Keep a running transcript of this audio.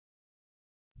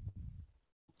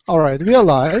All right, we are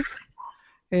live,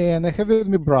 and I have with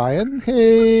me Brian.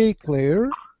 Hey, Claire.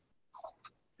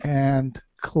 And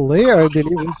Claire, I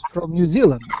believe, is from New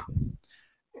Zealand.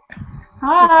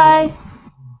 Hi.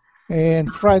 And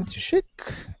František,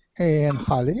 and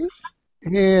Holly,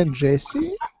 and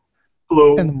Jesse,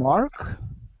 Hello. and Mark,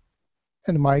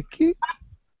 and Mikey,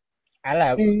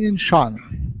 Hello. and Sean.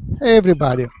 Hey,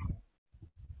 everybody.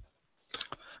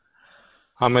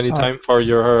 How many time for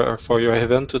your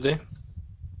event today?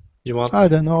 You want? I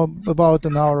don't know, about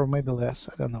an hour or maybe less.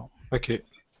 I don't know. Okay.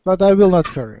 But I will not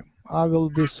hurry. I will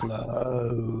be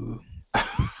slow.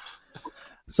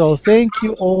 So thank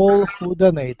you all who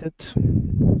donated.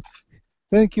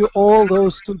 Thank you all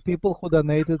those 2 people who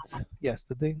donated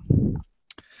yesterday.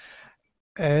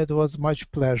 It was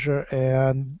much pleasure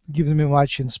and gives me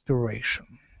much inspiration.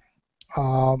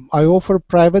 I offer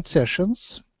private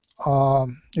sessions.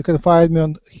 You can find me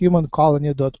on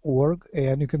humancolony.org,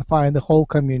 and you can find the whole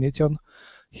community on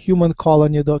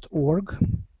humancolony.org.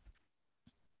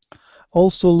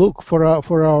 Also look for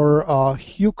our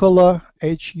Hucolo,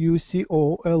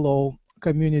 Hucolo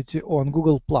community on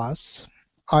Google+.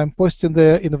 I'm posting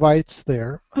the invites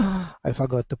there. I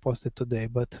forgot to post it today,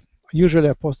 but usually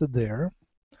I post it there.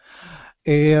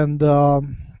 And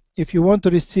if you want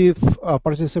to receive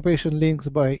participation links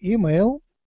by email,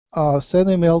 send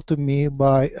email to me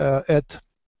by at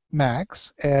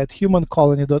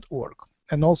max@humancolony.org,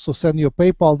 and also send your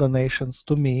PayPal donations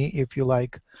to me if you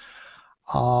like,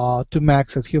 to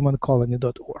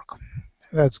max@humancolony.org.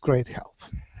 That's great help.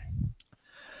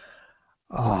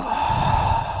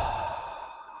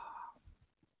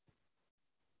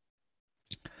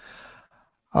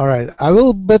 All right, I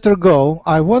will better go.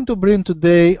 I want to bring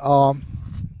today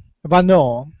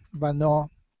Vano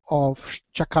of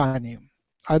Chakani.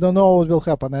 I don't know what will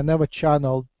happen. I never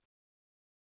channeled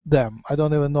them. I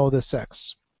don't even know the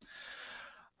sex,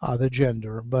 the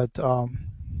gender, but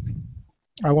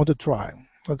I want to try.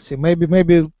 Let's see. Maybe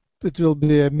it will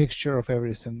be a mixture of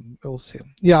everything. We'll see.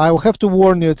 Yeah, I will have to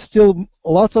warn you. It's still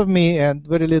lots of me and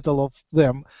very little of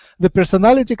them. The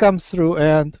personality comes through,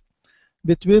 and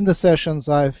between the sessions,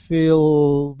 I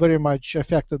feel very much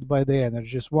affected by the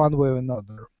energies, one way or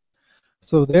another.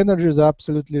 So the energy is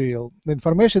absolutely real. The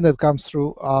information that comes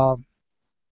through,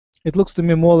 it looks to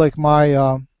me more like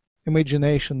my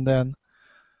imagination than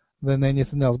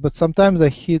anything else. But sometimes I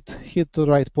hit the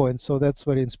right point, so that's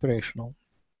very inspirational.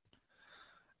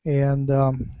 And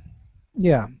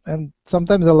yeah, and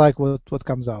sometimes I like what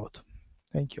comes out.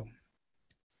 Thank you.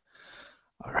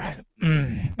 All right.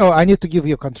 Oh, I need to give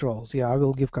you controls. Yeah, I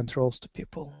will give controls to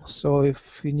people. So if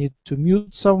you need to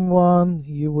mute someone,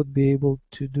 you would be able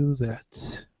to do that.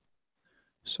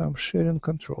 So I'm sharing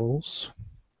controls.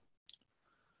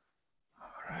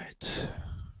 All right.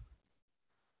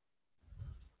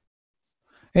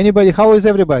 Anybody? How is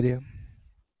everybody?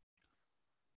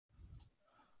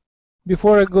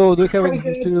 Before I go, do you have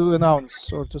anything to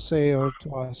announce or to say or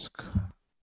to ask?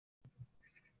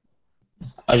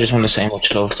 I just want to say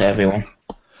much love to everyone.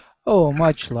 Oh,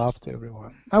 much love to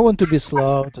everyone. I want to be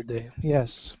slow today.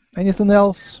 Yes. Anything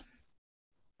else?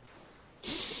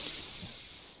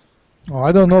 Oh,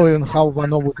 I don't know even how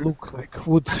Vano would look like,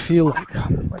 would feel like.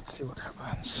 Let's see what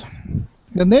happens.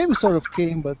 The name sort of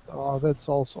came, but that's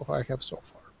also what I have so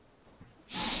far.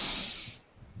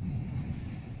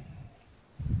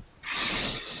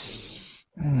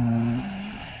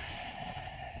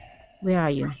 Where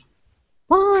are you?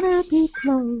 Wanna be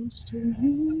close to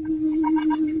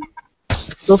you.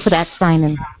 Go for that sign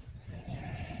in.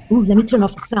 Ooh, let me turn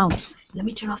off the sound. Let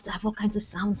me turn off I have all kinds of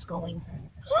sounds going.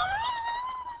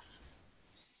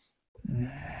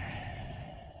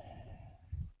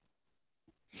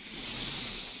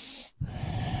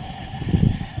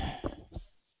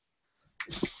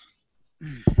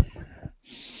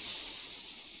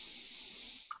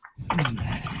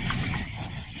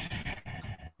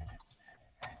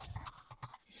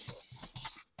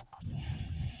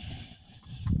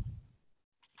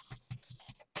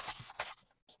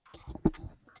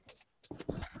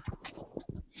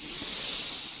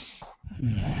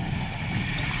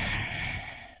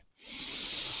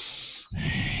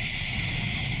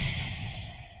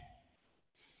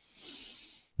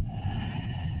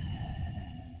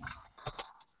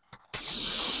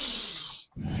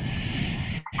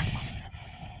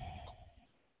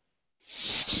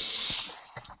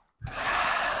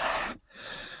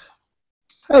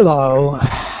 Hello.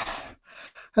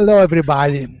 Hello,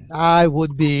 everybody. I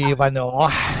would be Vano.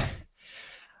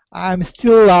 I'm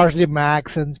still largely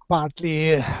Max and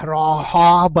partly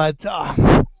Raw, but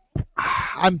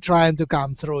I'm trying to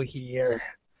come through here.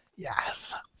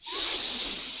 Yes.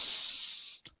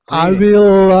 I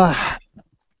will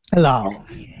allow.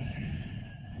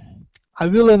 I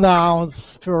will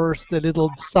announce first a little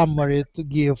summary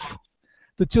to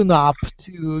tune up,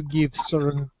 to give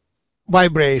certain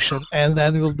vibration, and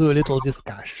then we'll do a little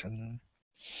discussion.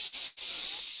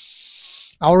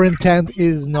 Our intent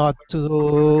is not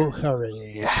to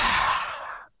hurry.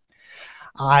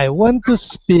 I want to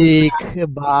start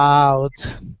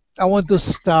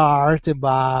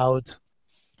about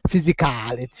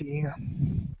physicality.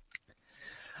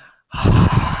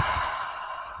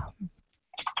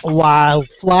 While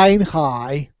flying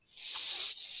high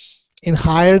in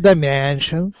higher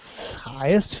dimensions,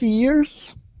 higher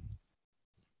spheres,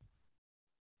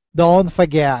 don't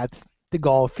forget to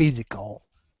go physical.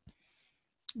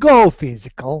 Go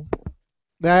physical.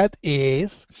 That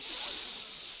is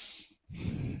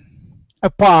a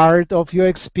part of your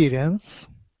experience.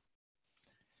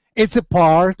 It's a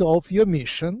part of your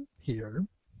mission here.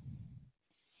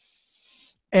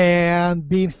 And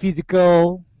being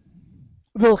physical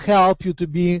will help you to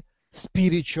be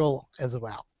spiritual as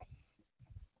well.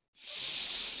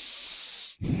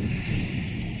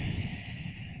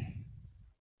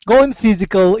 Going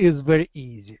physical is very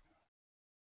easy.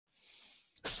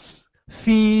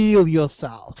 Feel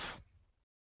yourself.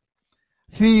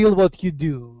 Feel what you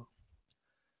do.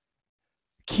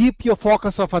 Keep your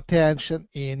focus of attention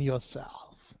in yourself.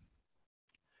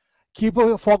 Keep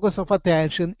your focus of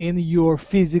attention in your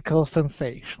physical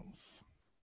sensations.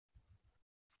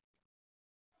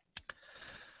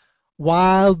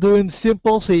 While doing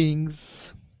simple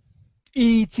things,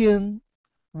 eating,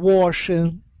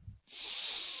 washing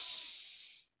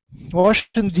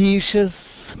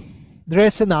dishes,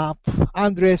 dressing up,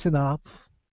 undressing up,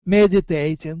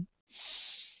 meditating,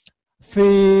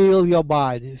 feel your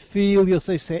body, feel your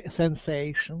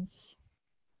sensations,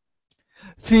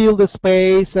 feel the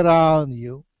space around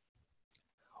you.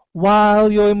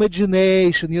 While your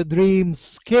imagination, your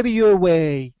dreams carry you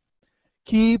away,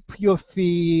 keep your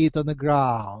feet on the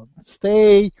ground.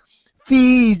 Stay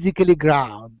physically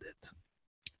grounded.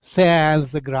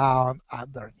 Sense the ground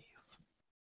underneath.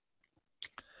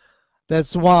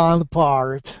 That's one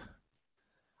part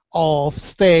of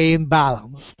staying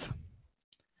balanced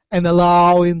and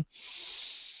allowing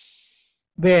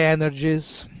the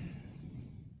energies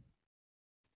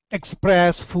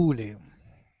express fully.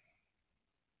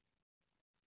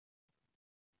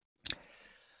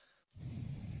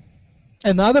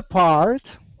 Another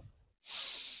part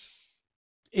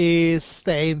is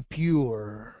staying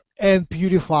pure and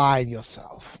purifying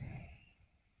yourself.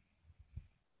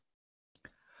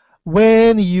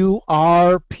 When you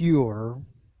are pure,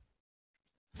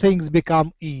 things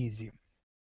become easy.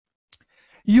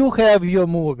 You have your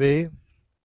movie,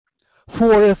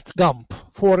 Forrest Gump.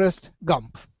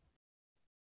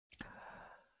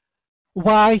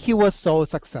 Why he was so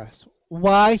successful?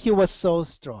 Why he was so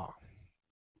strong?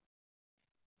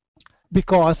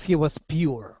 Because he was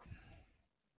pure.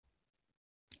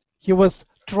 He was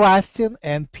trusting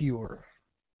and pure.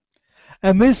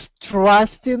 And this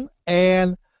trusting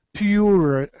and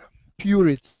purity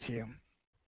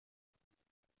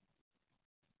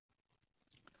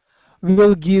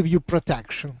will give you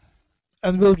protection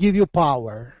and will give you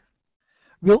power,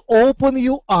 will open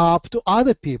you up to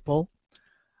other people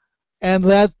and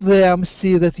let them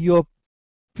see that you're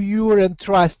pure and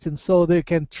trusting so they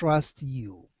can trust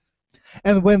you.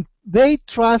 And when they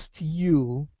trust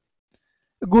you,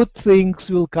 good things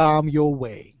will come your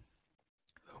way.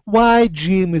 Why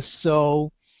Jim is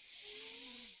so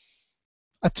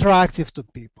attractive to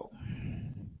people?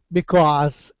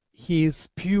 Because he's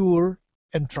pure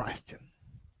and trusting.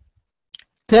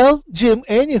 Tell Jim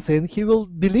anything, he will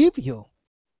believe you.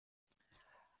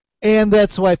 And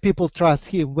that's why people trust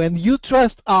him. When you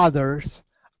trust others,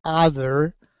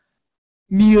 others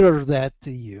mirror that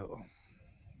to you.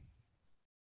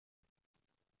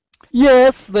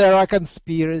 Yes, there are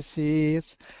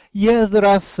conspiracies. Yes, there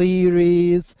are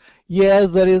theories. Yes,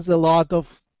 there is a lot of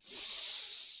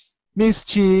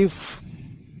mischief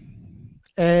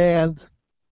and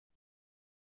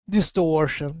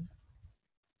distortion.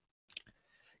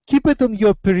 Keep it on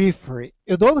your periphery.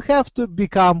 You don't have to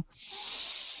become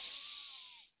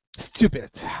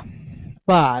stupid,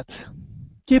 but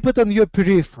keep it on your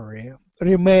periphery.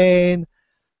 Remain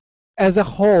as a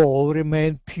whole,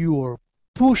 remain pure.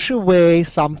 Push away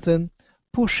something,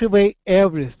 push away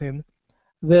everything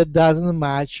that doesn't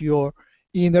match your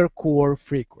inner core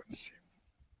frequency.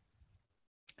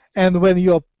 And when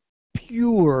you're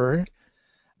pure,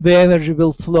 the energy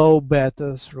will flow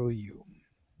better through you.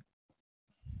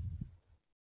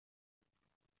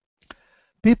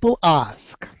 People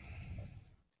ask,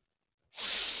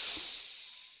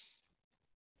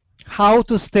 how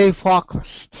to stay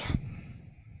focused.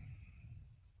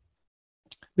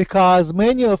 Because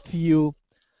many of you,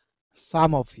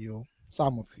 some of you,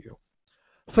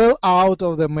 fell out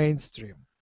of the mainstream.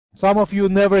 Some of you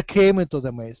never came into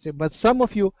the mainstream, but some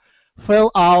of you fell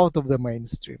out of the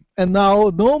mainstream. And now,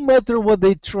 no matter what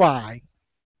they try,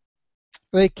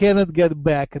 they cannot get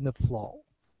back in the flow.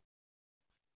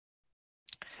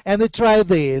 And they try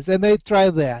this, and they try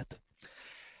that.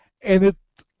 And it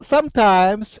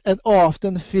sometimes and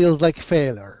often feels like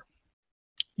failure.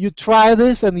 You try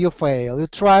this and you fail. You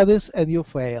try this and you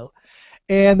fail.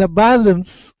 And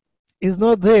abundance is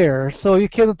not there, so you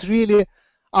cannot really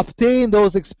obtain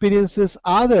those experiences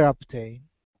others obtain.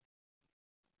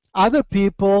 Other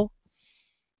people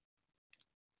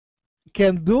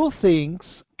can do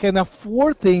things, can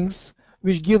afford things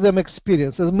which give them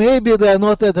experiences. Maybe they are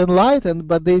not that enlightened,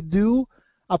 but they do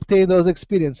obtain those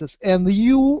experiences. And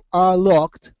you are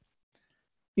locked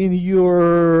in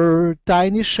your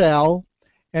tiny shell,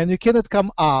 and you cannot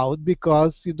come out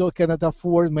because you cannot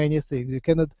afford many things. You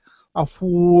cannot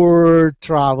afford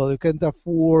travel. You can't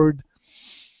afford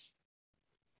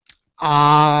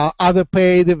other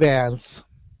paid events,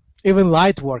 even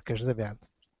Lightworkers event.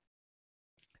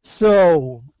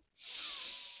 So,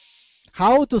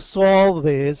 how to solve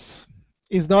this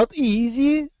is not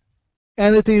easy,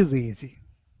 and it is easy.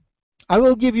 I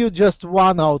will give you just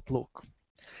one outlook.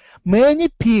 Many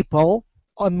people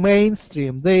on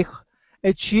mainstream, they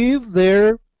achieve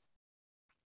their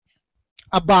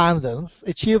abundance,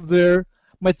 achieve their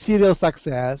material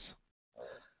success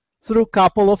through a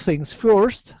couple of things.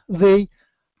 First, they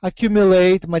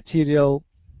accumulate material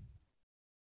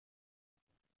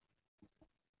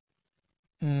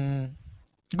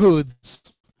goods,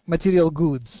 material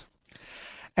goods.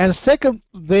 And second,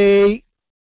 they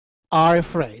are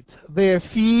afraid. Their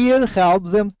fear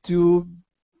helps them to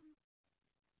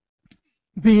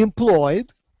be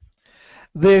employed.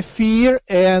 Their fear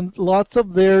and lots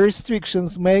of their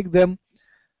restrictions make them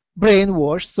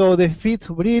brainwashed, so they fit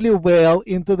really well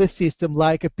into the system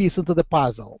like a piece into the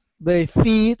puzzle. They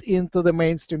fit into the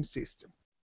mainstream system.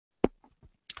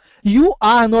 You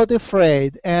are not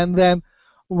afraid, and then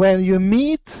when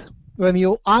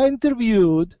you are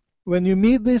interviewed, when you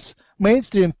meet these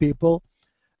mainstream people,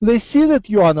 they see that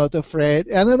you are not afraid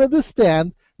and then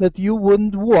understand that you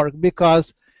wouldn't work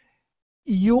because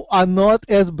you are not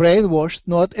as brainwashed,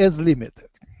 not as limited.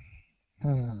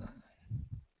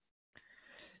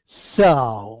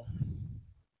 So,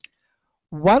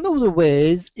 one of the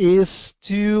ways is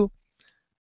to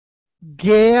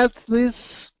get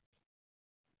this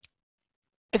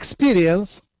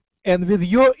experience, and with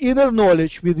your inner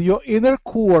knowledge, with your inner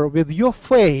core, with your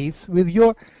faith, with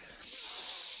your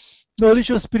knowledge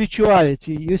of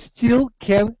spirituality, you still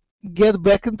can get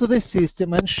back into the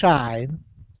system and shine.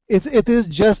 It is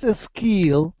just a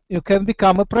skill. You can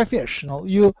become a professional.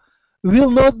 You will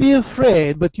not be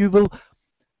afraid, but you will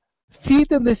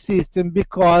fit in the system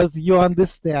because you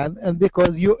understand and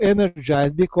because you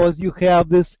energize, because you have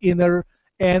this inner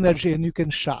energy and you can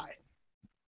shine.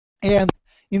 And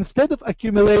instead of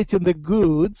accumulating the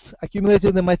goods,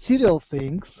 accumulating the material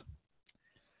things,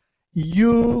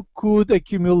 you could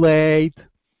accumulate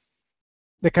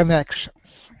the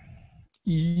connections.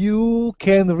 You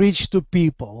can reach to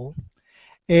people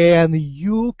and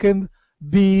you can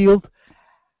build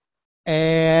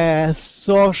a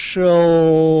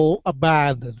social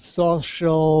abundance,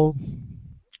 social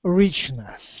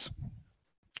richness.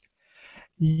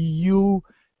 You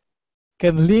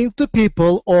can link to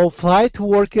people of light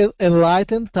worker,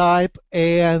 enlightened type,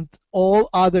 and all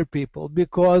other people,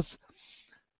 because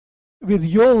with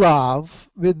your love,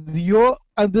 with your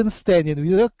understanding,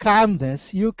 with your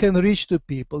kindness, you can reach to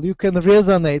people, you can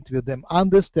resonate with them,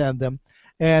 understand them,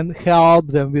 and help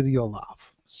them with your love.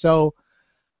 So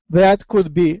that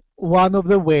could be one of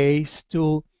the ways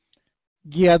to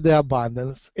get the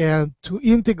abundance and to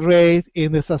integrate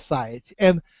in the society.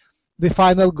 And the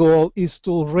final goal is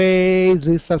to raise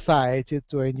this society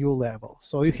to a new level.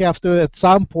 So you have to, at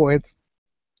some point,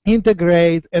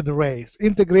 integrate and raise.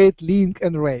 Integrate, link,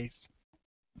 and raise.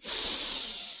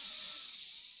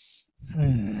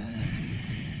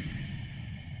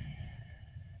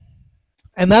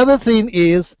 Another thing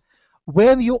is,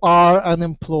 when you are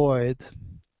unemployed,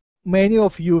 many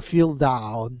of you feel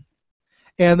down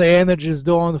and the energies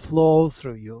don't flow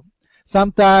through you.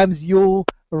 Sometimes you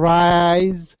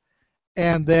rise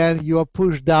and then you are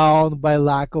pushed down by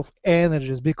lack of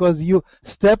energies because you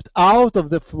stepped out of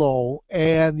the flow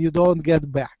and you don't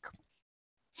get back.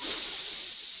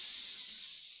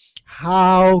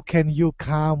 How can you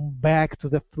come back to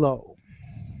the flow?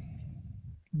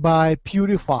 By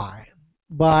purifying,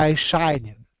 by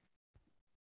shining,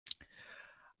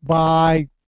 by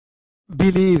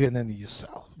believing in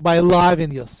yourself, by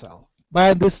loving yourself,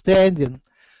 by understanding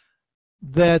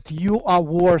that you are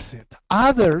worth it.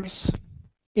 Others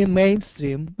in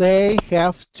mainstream, they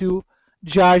have to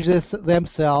judge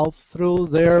themselves through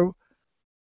their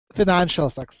financial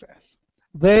success.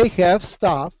 They have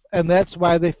stuff, and that's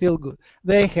why they feel good.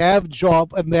 They have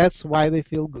job, and that's why they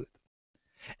feel good.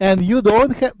 And you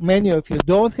don't have, many of you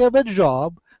don't have a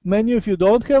job, many of you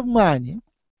don't have money.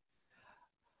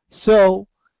 So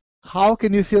how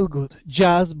can you feel good?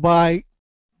 Just by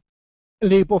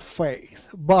leap of faith,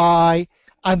 by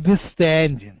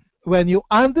understanding. When you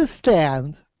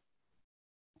understand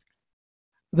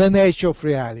the nature of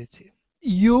reality,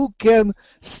 you can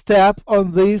step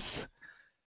on these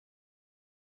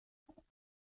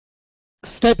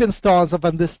stepping stones of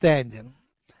understanding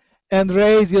and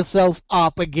raise yourself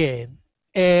up again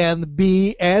and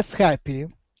be as happy,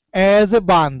 as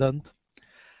abundant,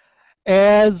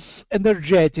 as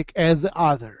energetic as the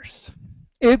others.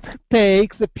 It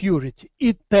takes a purity,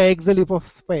 it takes a leap of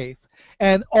faith,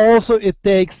 and also it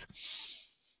takes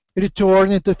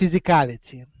returning to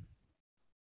physicality.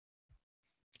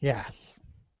 Yes,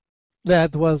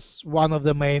 that was one of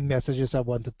the main messages I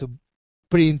wanted to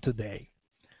bring today.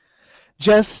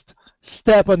 Just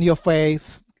step on your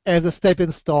faith as a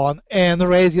stepping stone and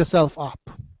raise yourself up.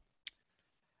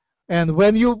 And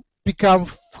when you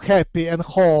become happy and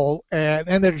whole and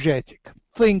energetic,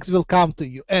 things will come to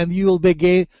you, and you will be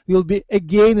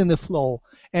again in the flow,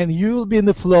 and you will be in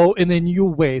the flow in a new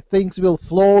way. Things will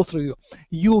flow through you.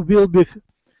 You will be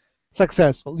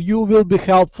successful. You will be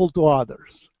helpful to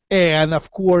others. And of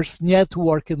course,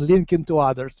 networking, linking to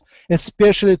others,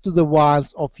 especially to the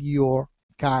ones of your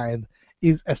kind,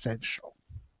 is essential.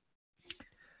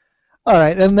 All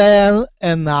right, and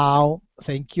now,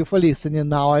 thank you for listening.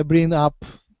 Now I bring up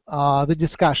the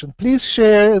discussion. Please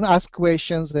share and ask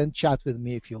questions and chat with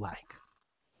me if you like.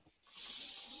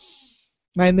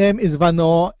 My name is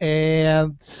Vano,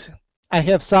 and I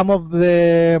have some of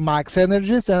the Max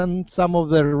energies and some of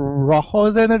the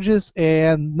Rojo's energies,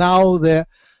 and now the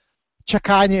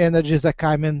Chakani energies are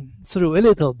coming through a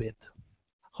little bit.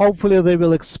 Hopefully they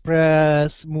will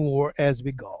express more as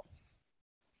we go.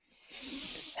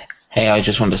 Hey, I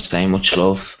just want to say much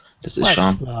love. This is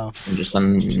Sean. Love. I'm just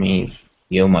sending me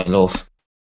you my love.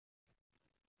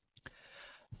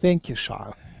 Thank you,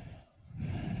 Sean.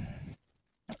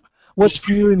 What's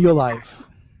new in your life?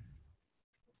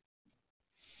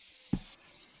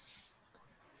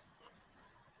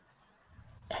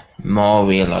 More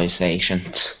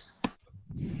realizations.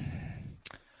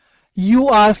 You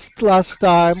asked last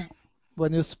time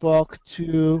when you spoke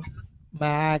to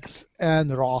Max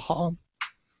and Rojo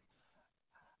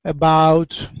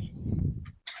about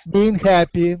being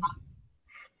happy.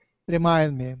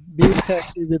 Remind me, being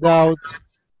happy without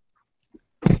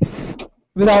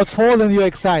falling your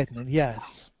excitement.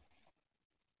 Yes.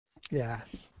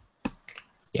 Yes.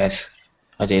 Yes,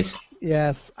 I did.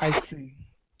 Yes, I see.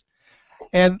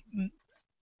 And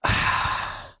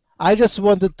I just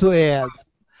wanted to add,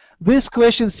 this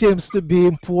question seems to be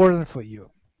important for you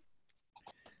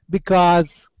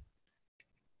because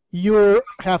you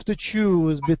have to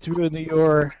choose between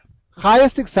your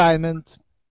highest excitement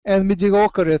and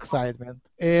mediocre excitement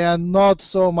and not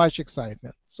so much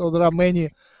excitement. So there are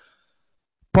many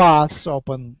paths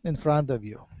open in front of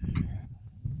you.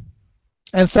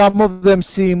 And some of them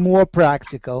seem more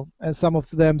practical and some of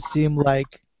them seem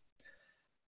like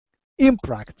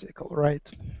impractical, right?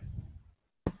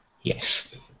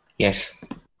 Yes. Yes.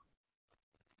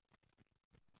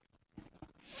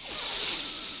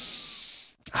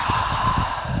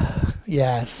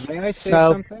 Yes. May I say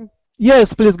something?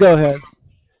 Yes, please go ahead.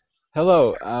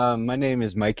 Hello, my name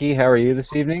is Mikey. How are you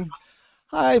this evening?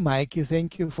 Hi, Mikey.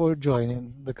 Thank you for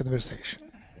joining the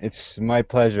conversation. It's my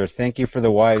pleasure. Thank you for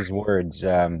the wise words. They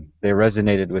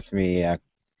resonated with me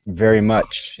very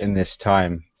much in this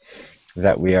time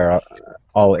that we are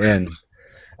all in.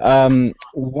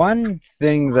 One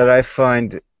thing that I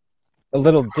find a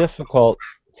little difficult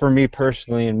for me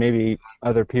personally, and maybe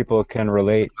other people can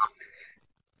relate,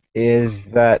 is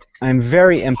that I'm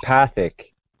very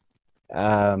empathic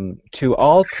to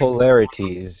all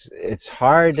polarities. It's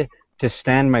hard to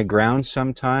stand my ground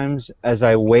sometimes as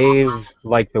I wave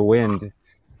like the wind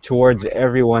towards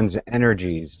everyone's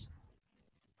energies.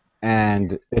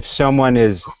 And if someone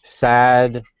is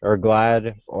sad or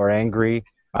glad or angry,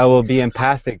 I will be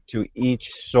empathic to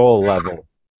each soul level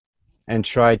and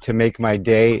try to make my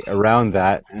day around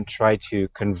that and try to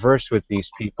converse with these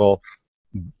people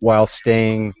while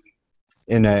staying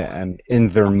in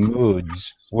their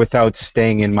moods without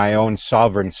staying in my own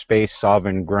sovereign space,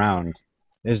 sovereign ground.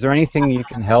 Is there anything you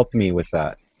can help me with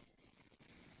that?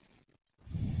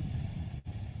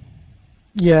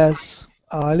 Yes,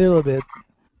 a little bit.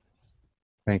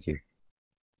 Thank you.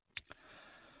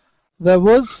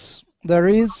 There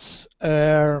is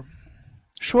a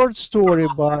short story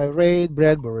by Ray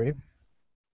Bradbury.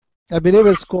 I believe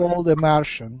it's called The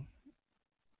Martian.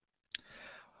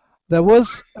 There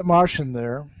was a Martian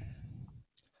there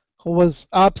who was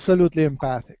absolutely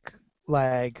empathic,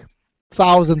 like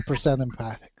 1000%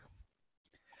 empathic.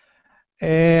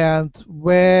 And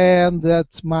when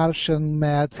that Martian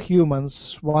met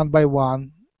humans one by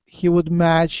one, he would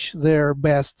match their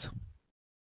best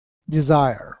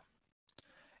desire.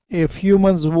 If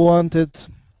humans wanted,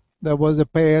 there was a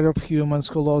pair of humans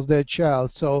who lost their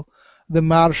child, so the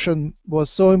Martian was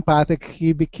so empathic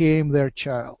he became their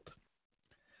child.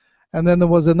 And then there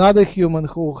was another human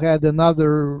who had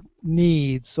another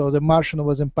need, so the Martian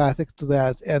was empathic to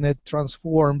that, and it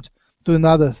transformed to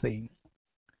another thing.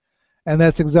 And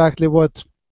that's exactly what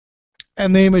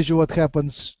an image of what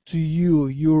happens to you.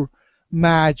 You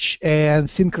match and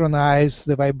synchronize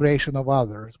the vibration of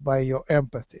others by your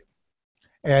empathy.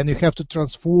 And you have to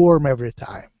transform every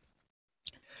time.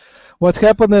 What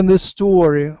happened in this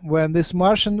story, when this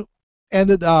Martian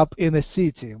ended up in a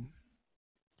city,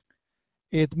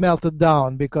 it melted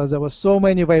down because there were so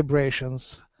many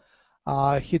vibrations.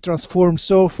 He transformed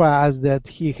so fast that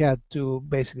he had to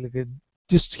basically,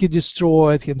 he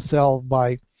destroyed himself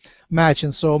by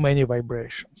matching so many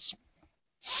vibrations.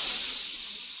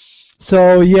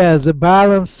 So yes, the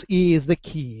balance is the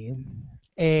key,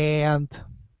 and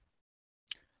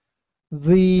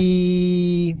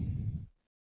the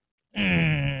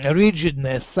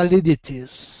rigidness, solidity,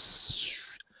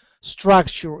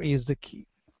 structure is the key.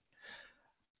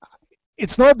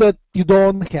 It's not that you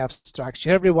don't have structure.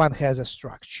 Everyone has a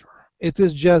structure. It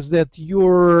is just that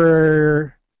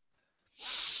your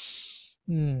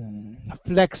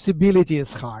flexibility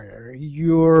is higher.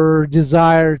 Your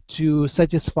desire to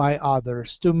satisfy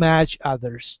others, to match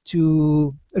others,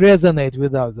 to resonate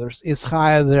with others is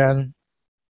higher than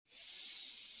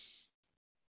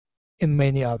in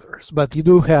many others. But you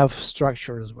do have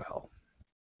structure as well.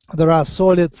 There are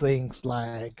solid things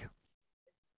like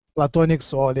platonic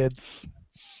solids,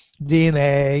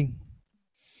 DNA,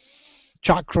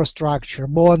 chakra structure,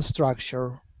 bone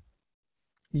structure,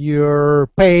 your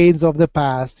pains of the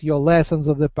past, your lessons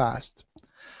of the past.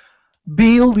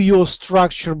 Build your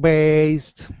structure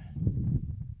based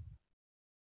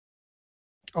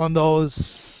on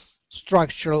those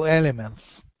structural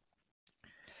elements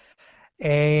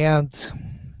and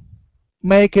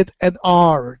make it an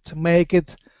art, make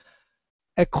it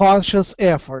a conscious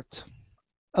effort.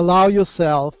 Allow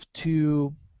yourself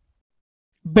to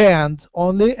bend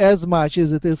only as much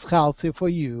as it is healthy for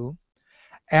you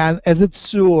and as it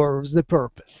serves the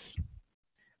purpose.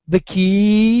 The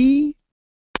key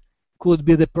could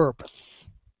be the purpose.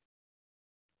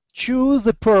 Choose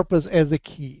the purpose as the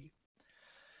key.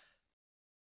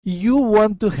 You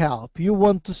want to help, you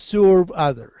want to serve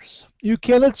others. You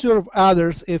cannot serve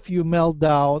others if you melt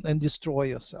down and destroy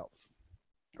yourself,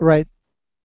 right?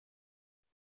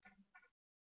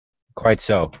 Quite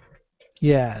so.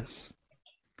 Yes.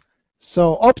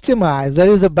 So optimize, there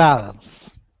is a balance.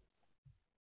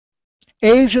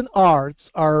 Asian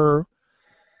arts are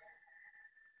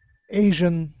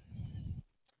Asian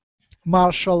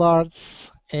martial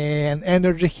arts and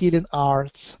energy healing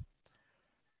arts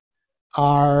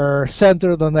are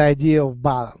centered on the idea of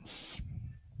balance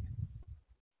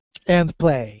and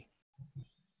play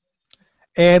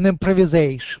and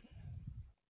improvisation.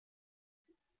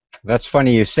 That's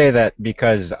funny you say that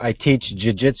because I teach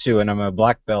jiu-jitsu and I'm a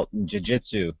black belt in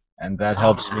jiu-jitsu, and that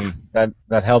helps me.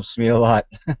 That helps me a lot.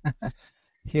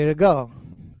 Here you go.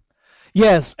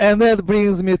 Yes, and that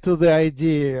brings me to the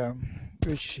idea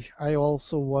which I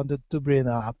also wanted to bring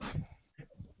up.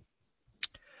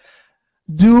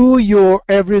 Do your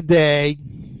everyday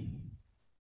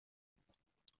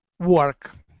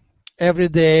work,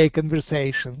 everyday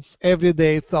conversations,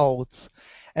 everyday thoughts,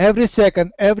 every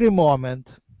second, every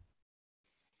moment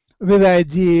with the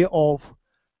idea of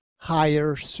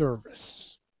higher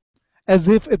service, as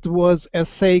if it was a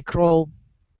sacred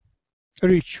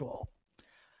ritual.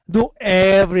 Do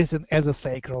everything as a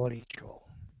sacred ritual.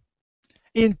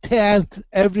 Intend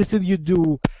everything you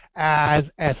do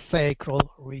as a sacred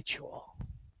ritual.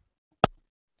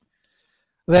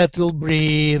 That will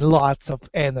bring lots of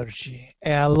energy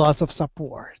and lots of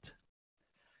support.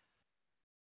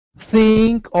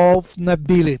 Think of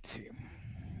nobility.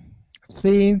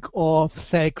 Think of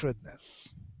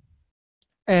sacredness.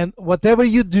 And whatever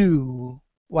you do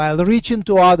while reaching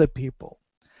to other people,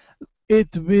 it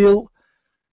will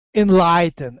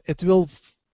enlighten, it will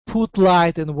put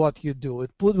light in what you do.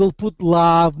 It will put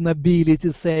love,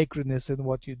 nobility, sacredness in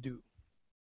what you do.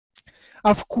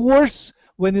 Of course,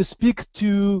 when you speak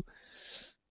to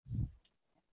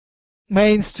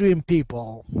mainstream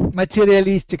people,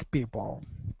 materialistic people,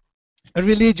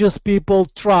 religious people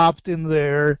trapped in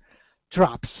their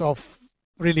traps of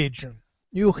religion,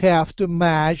 you have to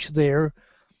match their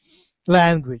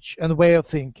language and way of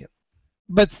thinking.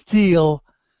 But still,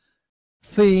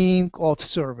 think of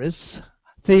service,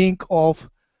 think of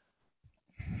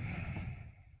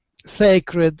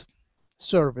sacred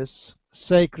service,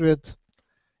 sacred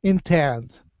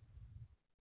intent,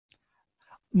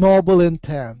 noble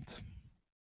intent,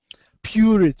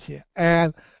 purity,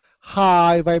 and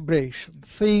high vibration.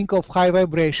 Think of high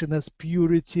vibration as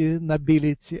purity,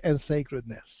 nobility, and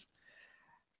sacredness.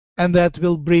 And that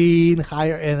will bring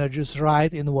higher energies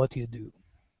right in what you do.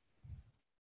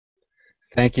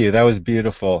 Thank you. That was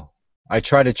beautiful. I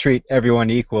try to treat everyone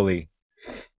equally.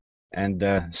 And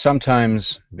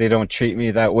sometimes they don't treat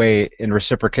me that way in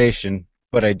reciprocation,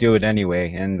 but I do it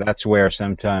anyway. And that's where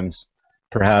sometimes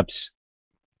perhaps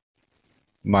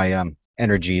my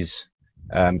energies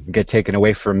get taken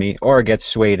away from me or get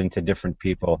swayed into different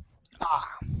people.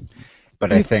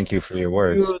 But I thank you for your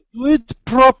words. If you do it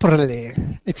properly,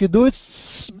 if you do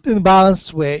it in a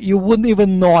balanced way, you wouldn't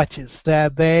even notice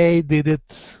that they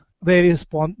didn't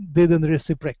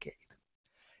reciprocate.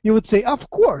 You would say, of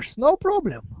course, no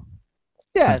problem.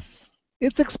 Yes,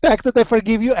 it's expected. I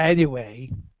forgive you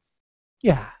anyway.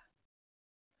 Yeah.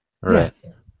 Right.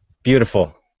 Yes.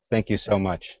 Beautiful. Thank you so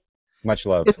much. Much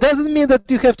love. It doesn't mean that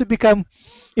you have to become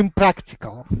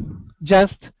impractical.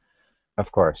 Just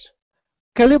of course.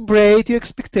 Calibrate your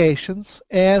expectations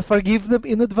and forgive them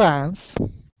in advance,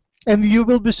 and you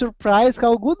will be surprised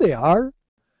how good they are.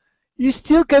 You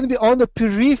still can be on the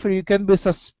periphery, you can be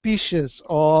suspicious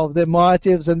of the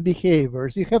motives and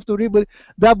behaviors. You have to really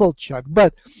double check.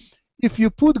 But if you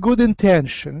put good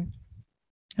intention,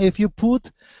 if you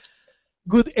put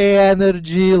good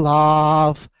energy,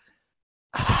 love,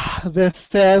 the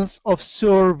sense of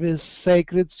service,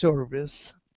 sacred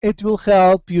service, it will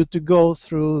help you to go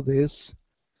through these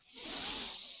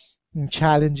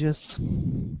challenges.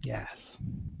 Yes.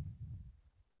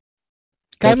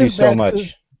 Thank you so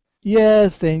much.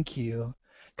 Yes, thank you.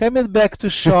 Coming back to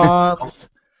Sean's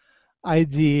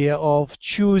idea of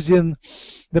choosing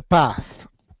the path.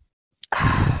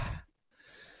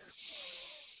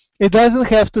 It doesn't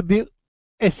have to be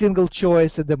a single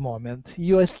choice at the moment.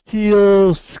 You are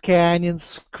still scanning,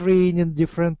 screening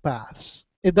different paths.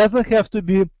 It doesn't have to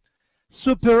be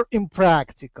super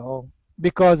impractical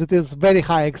because it is very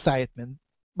high excitement.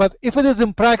 But if it is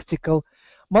impractical,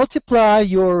 multiply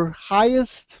your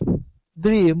highest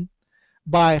dream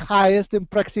by highest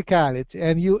impracticality,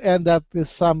 and you end up with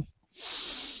some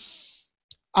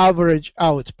average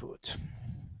output,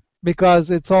 because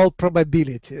it's all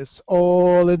probabilities,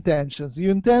 all intentions.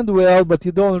 You intend well, but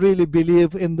you don't really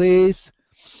believe in this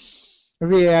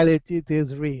reality. It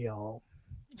is real.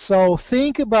 So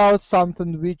think about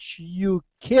something which you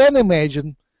can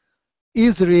imagine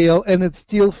is real, and it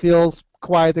still feels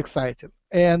quite exciting,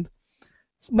 and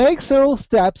make several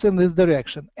steps in this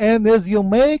direction. And as you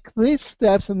make these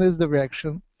steps in this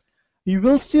direction, you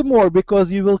will see more,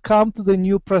 because you will come to the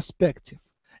new perspective.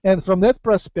 And from that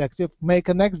perspective, make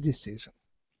a next decision.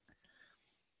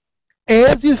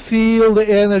 As you feel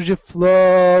the energy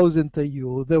flows into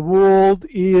you, the world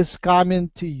is coming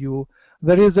to you,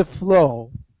 there is a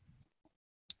flow,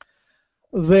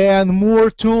 then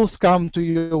more tools come to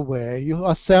your way. You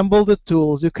assemble the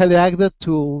tools, you collect the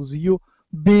tools, you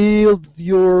build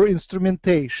your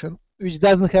instrumentation, which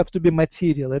doesn't have to be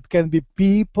material. It can be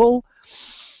people,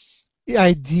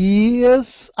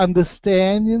 ideas,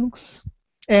 understandings,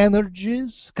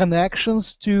 energies,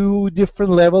 connections to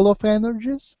different level of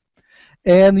energies,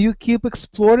 and you keep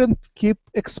exploring, keep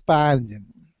expanding.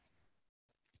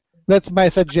 That's my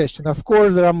suggestion. Of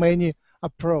course, there are many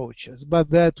approaches, but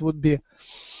that would be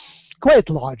quite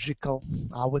logical,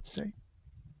 I would say.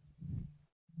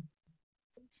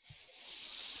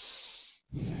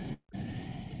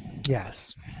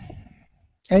 Yes.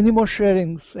 Any more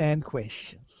sharings and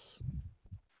questions?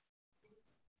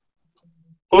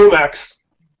 Hello, Max.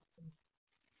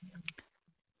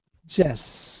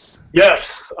 Yes.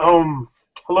 Yes.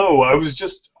 Hello. I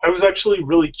was actually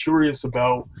really curious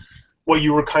about what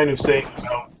you were kind of saying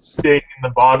about staying in the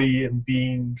body and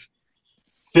being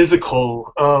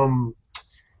physical.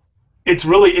 It's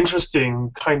really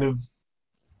interesting, kind of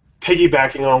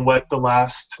piggybacking on what the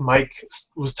last Mike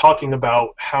was talking about,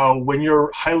 how when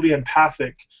you're highly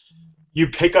empathic, you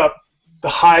pick up the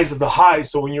highs of the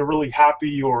highs. So when you're really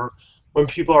happy or when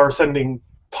people are sending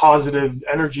positive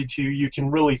energy to you, you can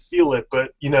really feel it.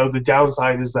 But, you know, the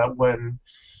downside is that when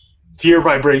fear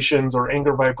vibrations or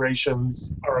anger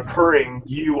vibrations are occurring,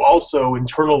 you also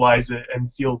internalize it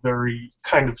and feel very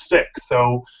kind of sick.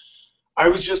 So I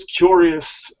was just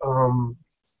curious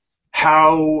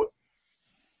how,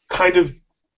 kind of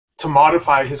to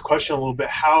modify his question a little bit,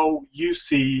 how you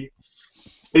see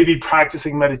maybe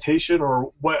practicing meditation,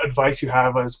 or what advice you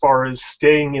have as far as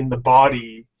staying in the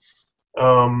body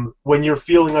when you're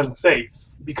feeling unsafe,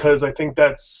 because I think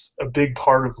that's a big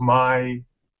part of my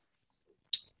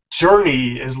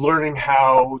journey, is learning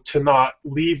how to not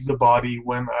leave the body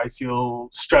when I feel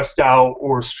stressed out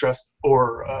or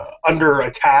under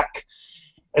attack,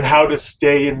 and how to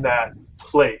stay in that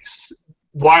place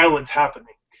while it's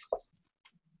happening.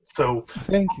 So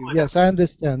thank you. Yes, I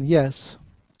understand. Yes.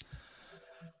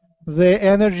 The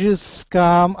energies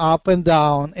come up and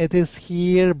down. It is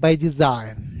here by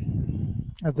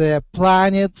design. The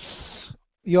planets,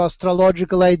 your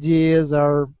astrological ideas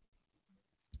are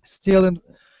still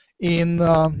in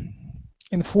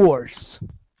force.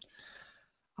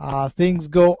 Things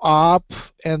go up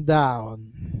and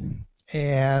down,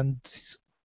 and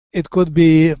it could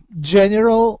be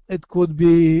general, it could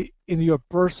be in your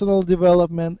personal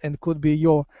development, and could be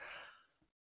your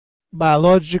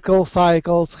biological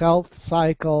cycles, health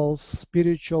cycles,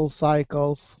 spiritual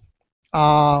cycles,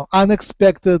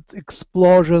 unexpected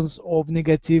explosions of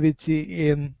negativity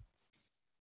in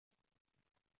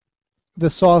the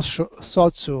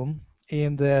socium,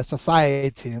 in the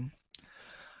society.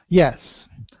 Yes.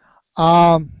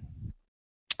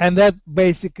 And that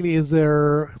basically is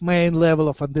their main level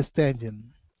of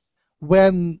understanding.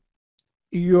 When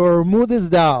your mood is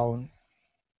down,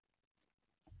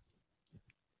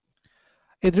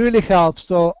 it really helps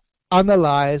to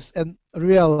analyze and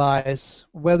realize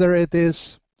whether it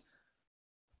is,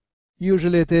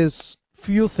 usually it is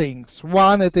few things.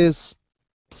 One, it is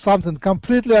something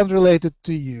completely unrelated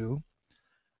to you,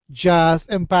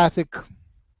 just empathic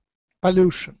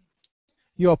pollution.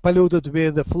 You're polluted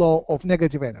with the flow of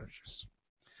negative energies.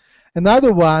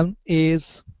 Another one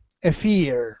is a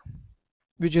fear,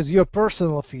 which is your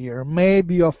personal fear.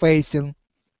 Maybe you're facing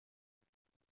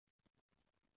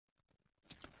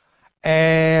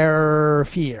a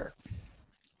fear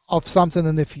of something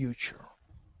in the future.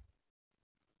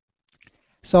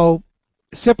 So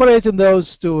separating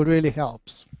those two really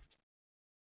helps.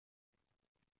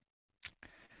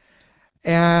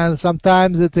 And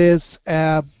sometimes it is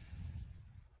a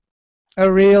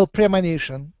real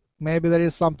premonition. Maybe there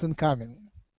is something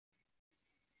coming.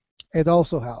 It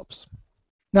also helps.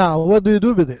 Now, what do you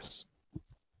do with this?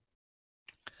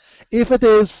 If it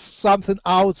is something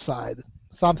outside,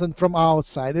 something from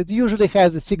outside, it usually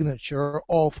has a signature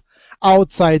of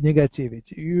outside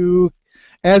negativity.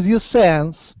 As you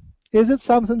sense, is it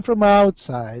something from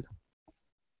outside?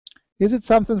 Is it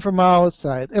something from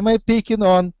outside? Am I picking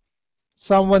on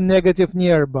someone negative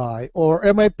nearby? Or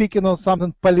am I picking on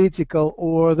something political,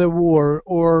 or the war,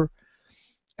 or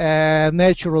a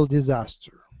natural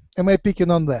disaster? Am I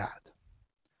picking on that?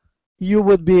 You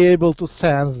would be able to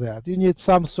sense that. You need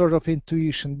some sort of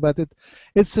intuition, but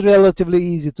it's relatively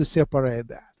easy to separate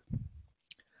that.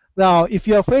 Now, if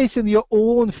you're facing your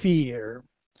own fear,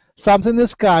 something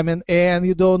is coming and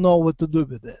you don't know what to do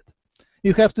with it,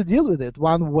 you have to deal with it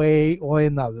one way or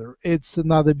another. It's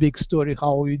another big story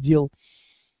how you deal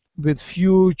with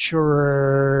future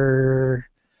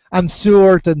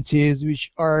uncertainties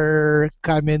which are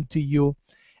coming to you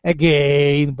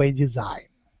again by design.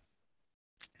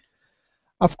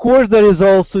 Of course, there is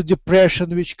also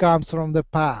depression which comes from the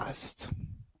past.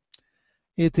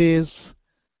 It is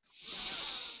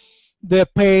the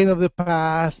pain of the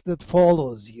past that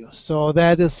follows you. So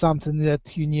that is something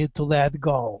that you need to let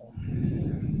go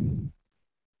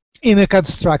in a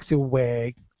constructive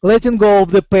way. Letting go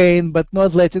of the pain, but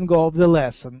not letting go of the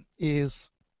lesson, is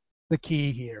the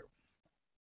key here.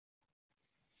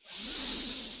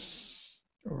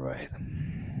 Right.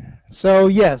 So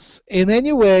yes, in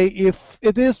any way, if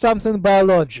it is something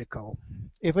biological,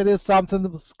 if it is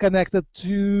something connected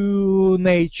to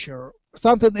nature,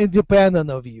 something independent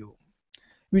of you,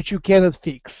 which you cannot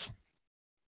fix,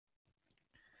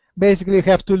 basically you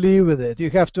have to live with it. You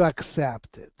have to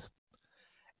accept it.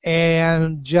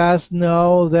 And just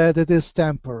know that it is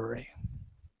temporary.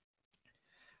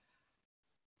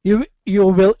 You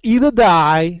will either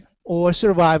die or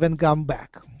survive and come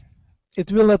back.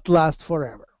 It will not last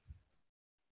forever.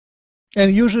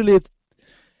 And usually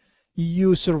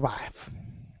you survive.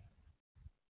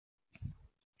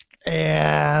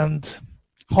 And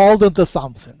hold on to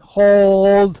something.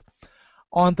 Hold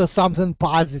on to something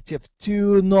positive.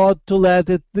 Not to let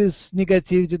this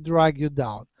negativity drag you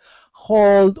down.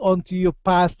 Hold on to your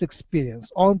past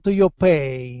experience, onto your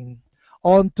pain,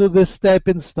 onto the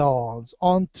stepping stones,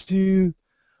 onto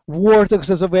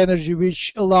vortexes of energy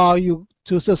which allow you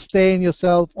to sustain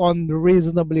yourself on a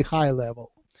reasonably high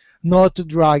level, not to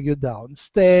drag you down.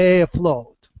 Stay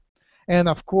afloat. And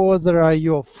of course, there are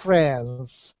your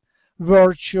friends,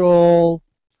 virtual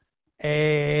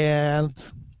and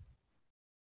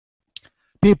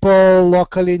people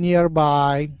locally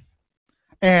nearby,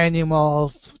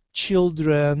 animals,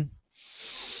 children,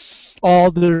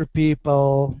 older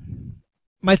people,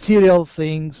 material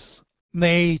things,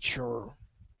 nature.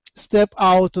 Step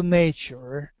out to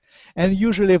nature, and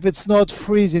usually if it's not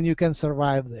freezing, you can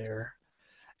survive there.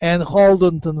 And hold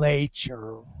on to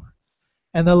nature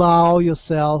and allow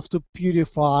yourself to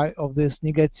purify of this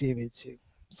negativity.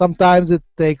 Sometimes it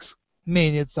takes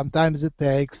minutes, sometimes it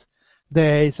takes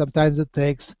days, sometimes it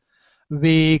takes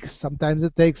weeks, sometimes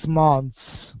it takes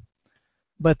months,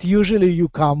 but usually you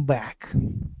come back.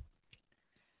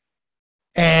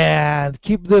 And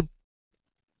keep the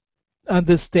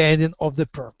understanding of the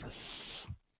purpose.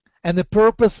 And the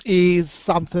purpose is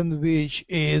something which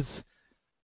is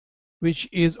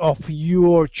of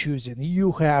your choosing.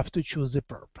 You have to choose a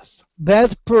purpose.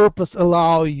 That purpose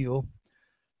allows you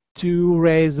to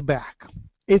raise back.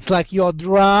 It's like you're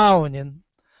drowning,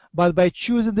 but by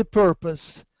choosing the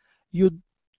purpose, you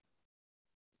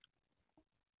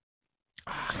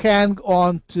hang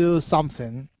on to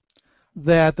something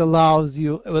that allows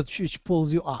you, which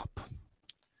pulls you up.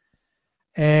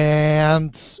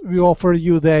 And we offer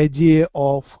you the idea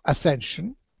of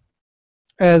ascension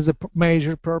as a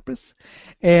major purpose,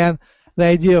 and the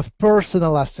idea of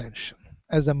personal ascension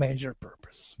as a major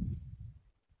purpose.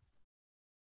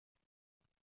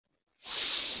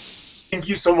 Thank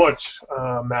you so much,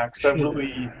 Max. That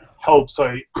really helps.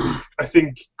 I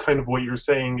think kind of what you're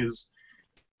saying is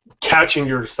catching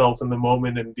yourself in the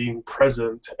moment and being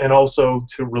present, and also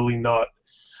to really not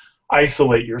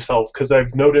isolate yourself, because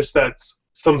I've noticed that's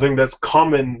something that's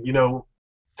common, you know,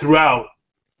 throughout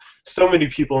so many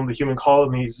people in the human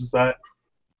colonies, is that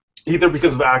either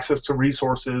because of access to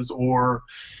resources or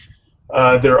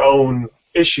their own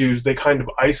issues, they kind of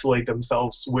isolate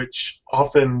themselves, which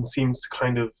often seems to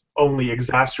kind of only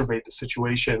exacerbate the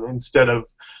situation instead of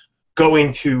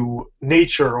going to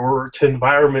nature or to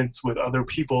environments with other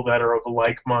people that are of a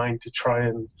like mind to try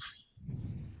and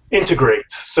integrate.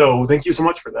 So thank you so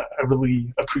much for that. I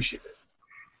really appreciate it.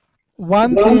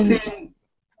 One thing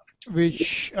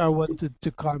which I wanted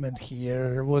to comment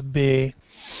here would be,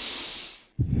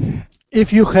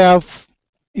 if you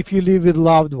live with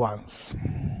loved ones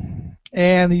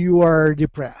and you are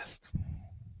depressed,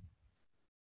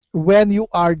 when you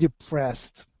are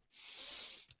depressed,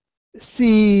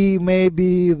 see,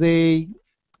 maybe they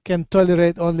can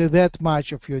tolerate only that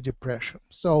much of your depression.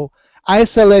 So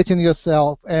isolating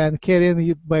yourself and carrying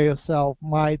it by yourself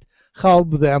might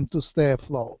help them to stay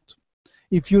afloat.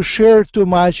 If you share too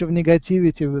much of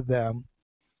negativity with them,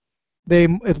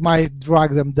 it might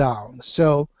drag them down.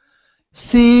 So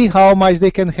see how much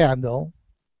they can handle,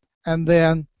 and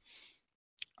then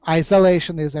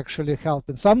isolation is actually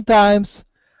helping. Sometimes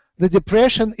the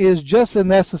depression is just a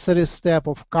necessary step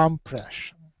of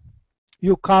compression.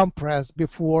 You compress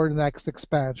before the next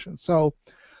expansion. So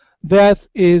that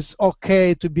is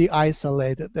okay to be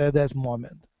isolated at that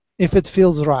moment, if it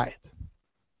feels right.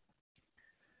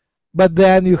 But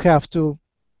then you have to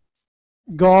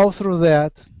go through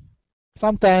that,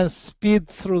 sometimes speed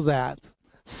through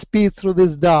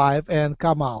this dive and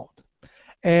come out.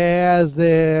 As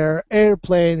the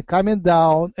airplane coming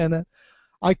down and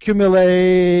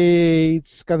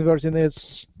accumulates, converting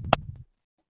its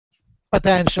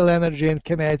potential energy and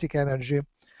kinetic energy,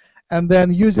 and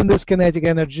then using this kinetic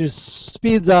energy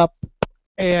speeds up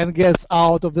and gets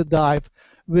out of the dive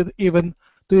with even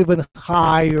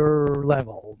higher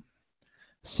level.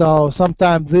 So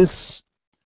sometimes this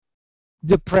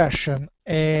depression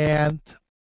can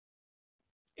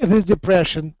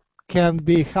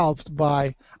be helped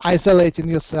by isolating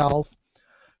yourself,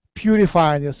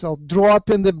 purifying yourself,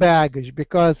 dropping the baggage,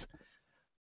 because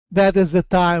that is the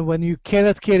time when you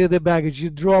cannot carry the baggage.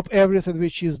 You drop everything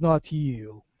which is not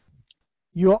you.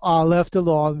 You are left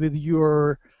alone with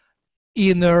your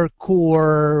inner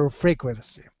core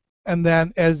frequency. And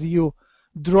then as you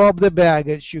drop the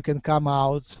baggage, you can come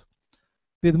out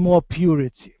with more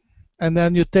purity. And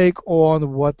then you take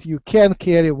on what you can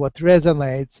carry, what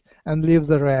resonates, and leave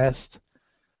the rest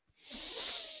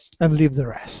and leave the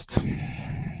rest.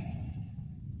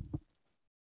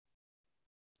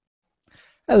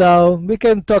 Hello, we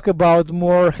can talk about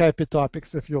more happy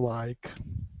topics if you like.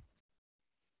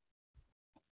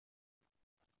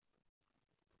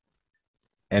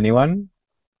 Anyone?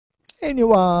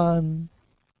 Anyone?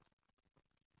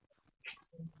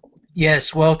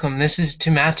 Yes, welcome. This is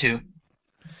𝗪𝗡𝗧𝗏.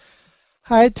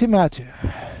 Hi, 𝗪𝗪𝗡𝗧𝗏.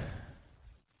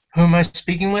 Who am I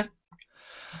speaking with?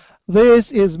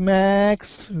 This is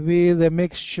Max with a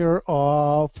mixture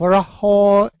of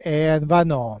Raho and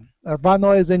Vano.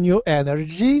 Vano is a new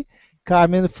energy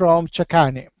coming from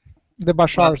Chakani, the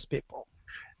Bashar's people.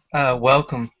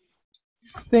 Welcome.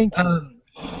 Thank you.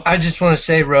 I just want to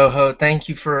say, Roho, thank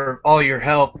you for all your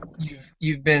help.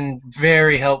 You've been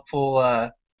very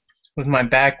helpful with my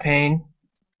back pain,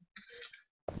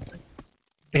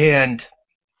 and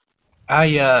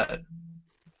I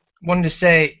wanted to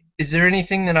say, is there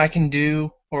anything that I can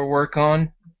do or work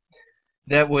on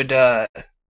that would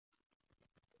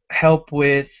help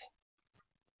with,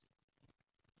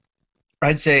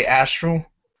 I'd say, astral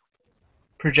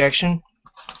projection?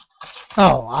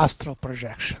 Oh, astral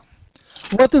projection.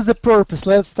 What is the purpose?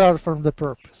 Let's start from the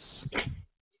purpose.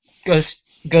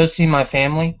 Go see my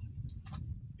family.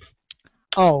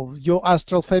 Oh, your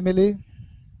astral family?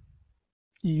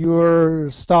 Your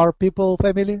star people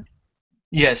family?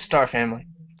 Yes, star family.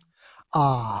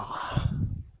 Ah.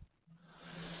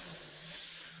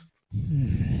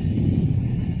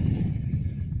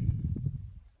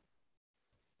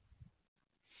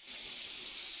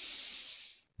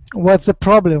 What's the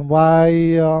problem?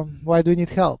 Why do you need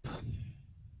help?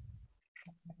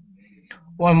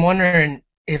 Well, I'm wondering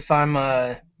if I'm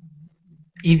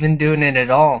even doing it at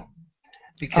all,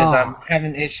 because I'm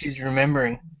having issues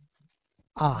remembering.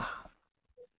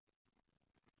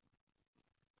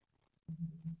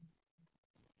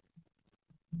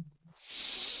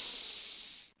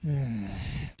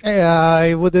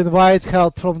 I would invite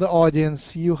help from the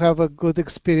audience. You have a good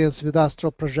experience with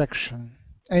astral projection.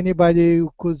 Anybody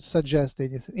who could suggest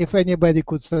anything? If anybody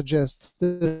could suggest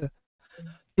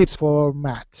tips for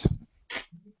Matt.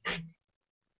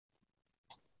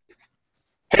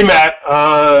 Hey, Matt.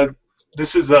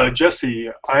 This is Jesse.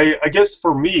 I guess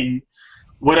for me,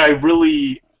 what I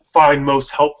really find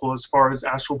most helpful as far as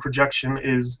astral projection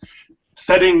is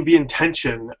setting the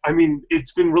intention. I mean,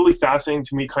 it's been really fascinating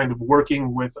to me kind of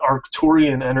working with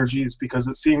Arcturian energies, because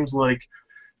it seems like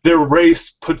their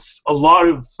race puts a lot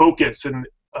of focus and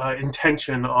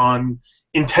intention on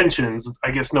intentions,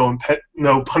 I guess no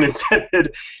pun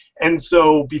intended. And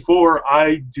so before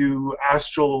I do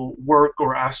astral work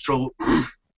or astral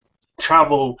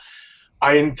travel,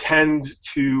 I intend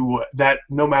to that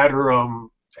no matter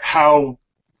how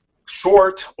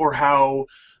short or how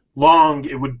long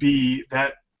it would be,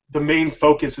 that the main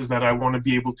focus is that I want to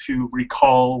be able to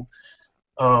recall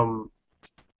the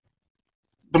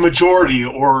majority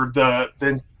or the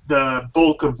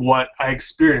bulk of what I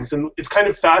experienced. And it's kind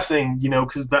of fascinating, you know,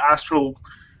 because the astral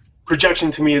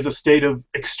projection to me is a state of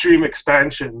extreme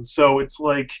expansion. So it's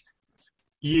like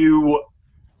you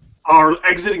are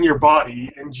exiting your body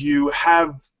and you're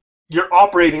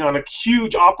operating on a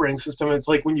huge operating system. It's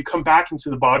like when you come back into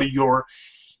the body, you're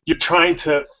trying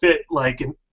to fit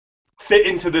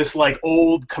into this like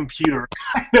old computer.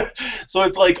 So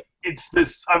it's like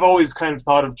this. I've always kind of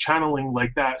thought of channeling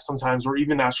like that sometimes, or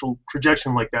even astral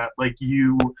projection like that. Like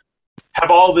you have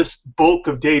all this bulk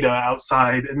of data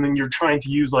outside, and then you're trying to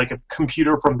use like a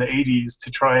computer from the 80s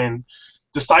to try and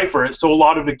decipher it. So a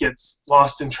lot of it gets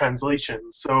lost in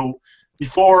translation. So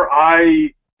before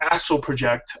I astral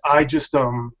project, I just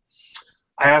I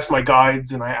ask my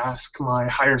guides and I ask my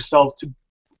higher self to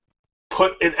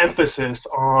put an emphasis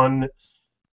on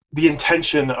the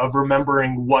intention of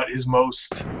remembering what is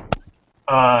most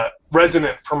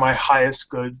resonant for my highest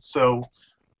good. So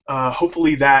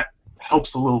hopefully that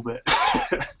helps a little bit.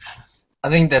 I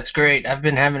think that's great. I've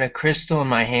been having a crystal in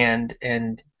my hand,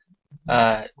 and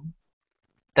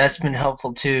that's been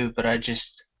helpful too, but I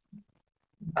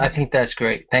think that's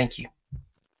great. Thank you.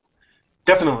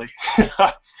 Definitely.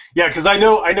 Yeah, because I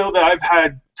know that I've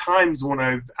had times when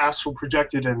I've astral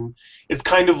projected, and it's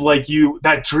kind of like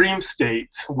that dream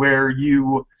state where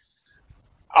you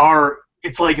are,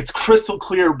 it's like it's crystal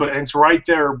clear, but it's right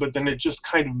there, but then it just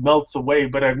kind of melts away.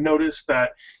 But I've noticed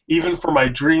that even for my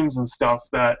dreams and stuff,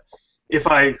 that if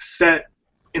I set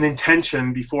an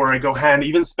intention before I go hand,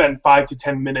 even spend 5 to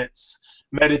 10 minutes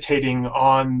meditating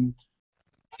on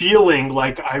feeling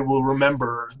like I will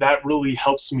remember, that really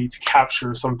helps me to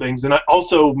capture some things. And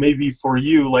also maybe for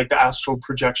you, like the astral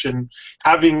projection,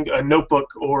 having a notebook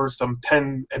or some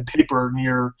pen and paper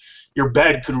near your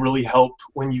bed could really help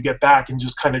when you get back and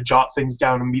just kind of jot things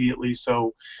down immediately.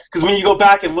 So, because when you go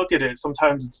back and look at it,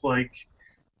 sometimes it's like,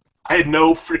 I had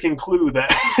no freaking clue that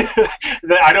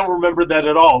that I don't remember that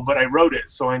at all, but I wrote it,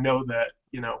 so I know that,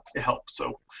 you know, it helps.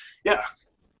 So, yeah.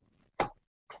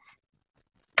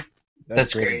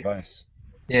 That's great great. advice.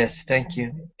 Yes, thank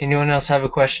you. Anyone else have a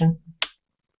question?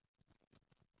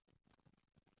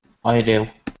 I do.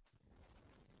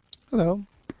 Hello.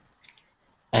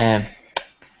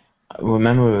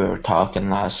 Remember we were talking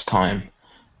last time.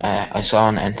 I saw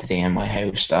an entity in my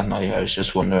house that night. I was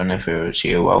just wondering if it was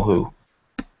you or who.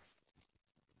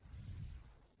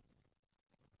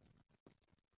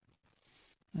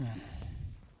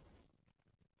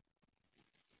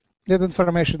 That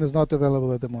information is not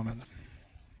available at the moment.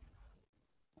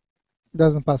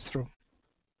 Doesn't pass through.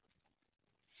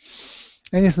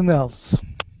 Anything else?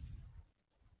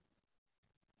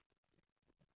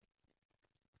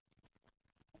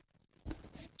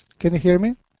 Can you hear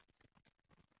me?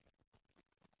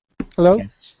 Hello?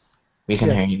 Yes. We can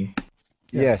Yes. hear you.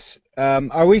 Yeah. Yes.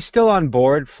 Are we still on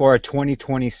board for a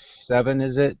 2027,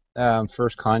 is it,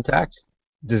 first contact?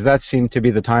 Does that seem to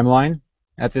be the timeline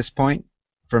at this point,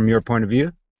 from your point of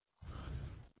view?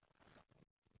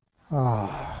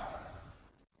 So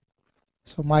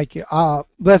Mikey,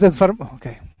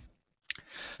 okay.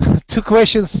 Two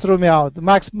questions threw me out.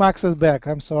 Max is back.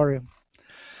 I'm sorry.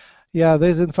 Yeah,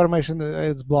 this information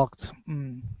is blocked.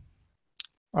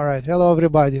 All right. Hello,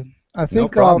 everybody. I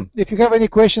think if you have any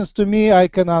questions to me, I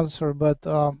can answer, but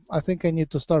I think I need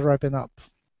to start wrapping up.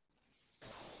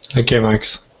 Okay,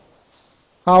 Max.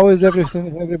 How is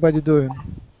everybody doing?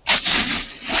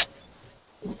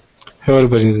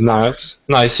 Everybody's nice.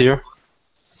 Nice here.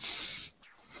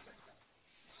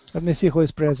 Let me see who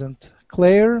is present.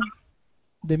 Claire,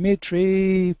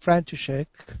 Dimitri, František,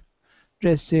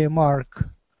 Jesse, Mark,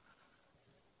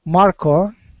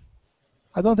 Marco.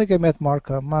 I don't think I met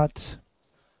Marco. Matt,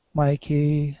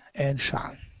 Mikey, and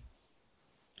Sean.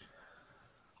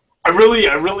 I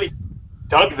really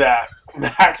dug that,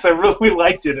 Max. I really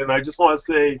liked it, and I just want to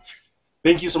say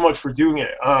thank you so much for doing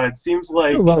it. It seems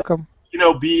like, you're welcome. You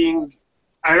know,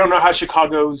 I don't know how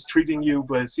Chicago's treating you,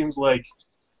 but it seems like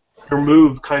your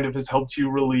move kind of has helped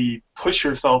you really push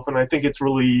yourself, and I think it's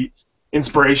really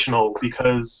inspirational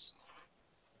because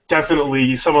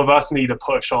definitely some of us need a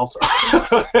push also.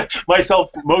 Myself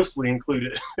mostly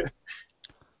included.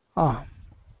 I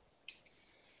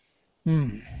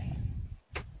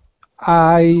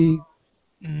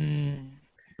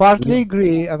partly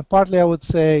agree, and partly I would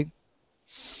say,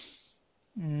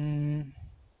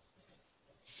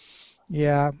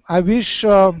 yeah, I wish,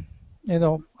 you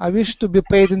know, I wish to be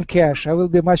paid in cash. I will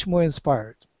be much more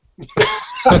inspired.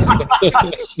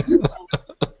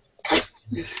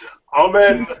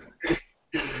 Amen.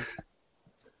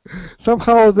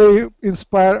 Somehow they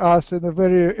inspire us in a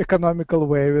very economical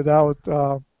way without,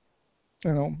 you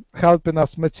know, helping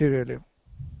us materially.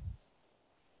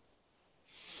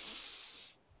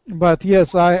 But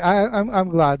yes, I'm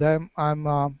glad.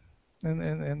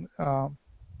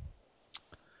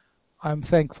 I'm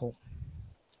thankful,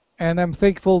 and I'm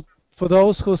thankful for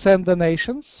those who send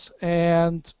donations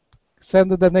and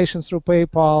send the donations through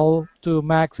PayPal to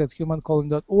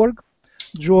max@humancolony.org.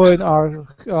 Join our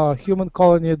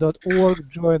humancolony.org.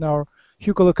 Join our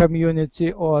Hucolo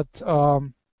community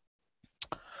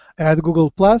at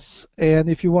Google+. And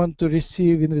if you want to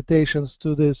receive invitations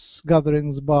to these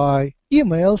gatherings by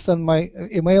email, send my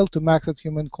email to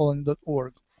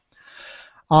max@humancolony.org.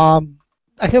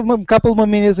 I have a couple more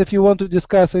minutes. If you want to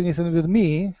discuss anything with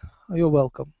me, you're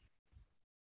welcome.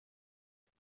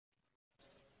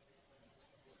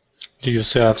 Do you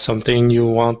still have something you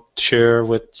want to share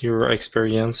with your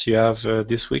experience you have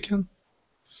this weekend?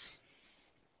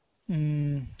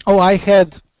 Wonderful.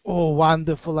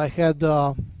 I had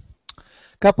a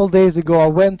couple days ago, I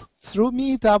went through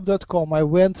meetup.com. I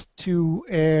went to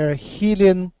a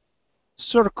healing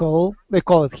circle. They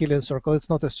call it healing circle. It's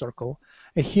not a circle.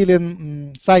 A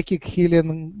healing, psychic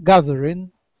healing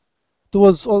gathering. It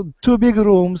was two big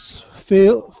rooms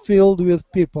filled with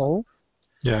people.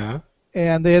 Yeah.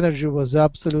 And the energy was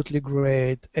absolutely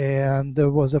great. And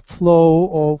there was a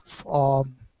flow of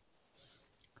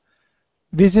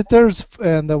visitors,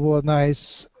 and there were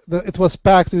nice. It was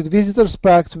packed with visitors,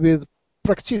 packed with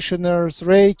practitioners,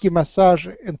 Reiki, massage,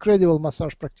 incredible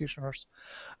massage practitioners.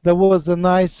 There was a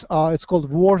nice, it's called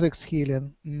vortex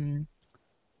healing.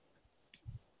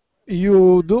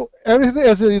 you do everything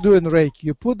as you do in Reiki.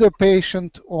 You put the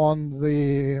patient on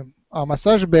the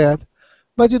massage bed,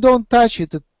 but you don't touch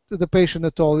the patient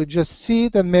at all. You just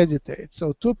sit and meditate.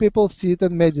 So two people sit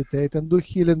and meditate and do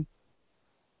healing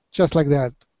just like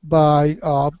that by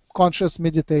conscious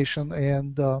meditation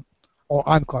and or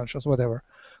unconscious, whatever,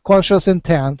 conscious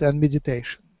intent and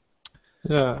meditation.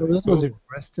 Yeah. So that was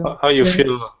interesting. How you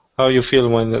feel? How you feel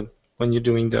when you're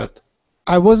doing that?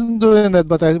 I wasn't doing that,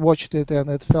 but I watched it and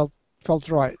it felt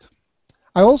right.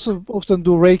 I also often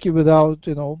do Reiki without,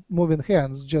 moving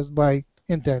hands, just by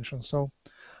intention. So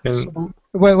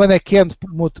when I can't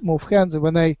move hands,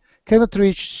 when I cannot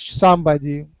reach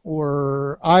somebody,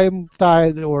 or I'm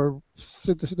tired, or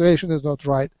the situation is not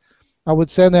right, I would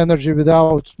send energy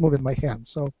without moving my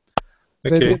hands. So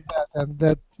they did that, and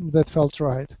that felt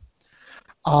right.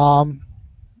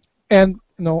 And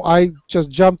I just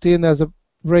jumped in as a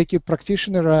Reiki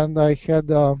practitioner, and I had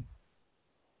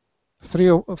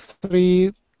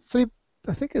three.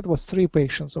 I think it was 3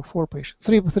 patients or 4 patients.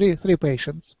 Three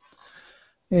patients,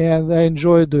 and I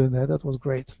enjoyed doing that. That was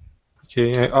great.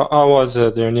 Okay, how was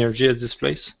the energy at this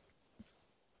place?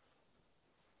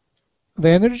 The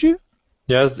energy?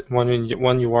 Yes,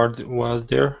 when you was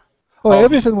there. Oh,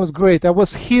 everything was great. I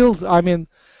was healed. I mean,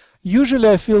 usually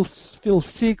I feel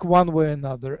sick one way or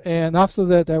another, and after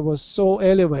that I was so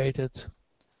elevated.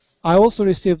 I also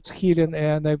received healing,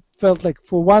 and I felt like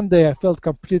for one day I felt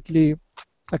completely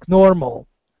like normal,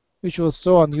 which was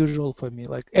so unusual for me,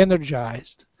 like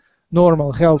energized,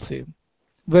 normal, healthy,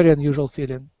 very unusual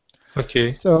feeling. Okay.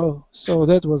 So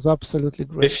that was absolutely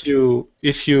great.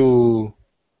 If you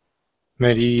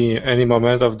maybe any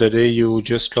moment of the day you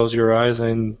just close your eyes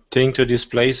and think to this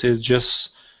place, is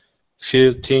just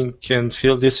think and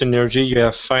feel this energy you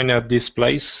have find at this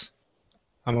place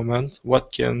a moment,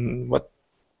 what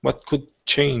could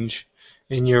change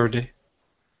in your day?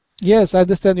 Yes, I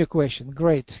understand your question.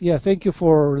 Great. Yeah, thank you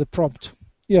for the prompt.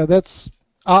 Yeah, that's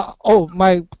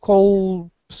my whole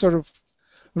sort of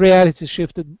reality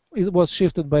shifted. It was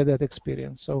shifted by that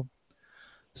experience. So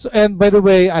and by the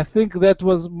way, I think that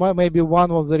was maybe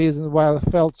one of the reasons why I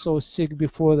felt so sick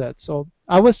before that. So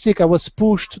I was sick. I was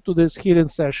pushed to this healing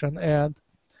session, and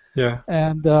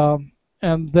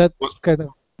that kind of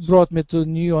brought me to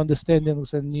new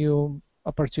understandings and new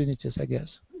opportunities, I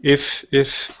guess. If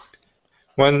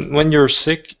when you're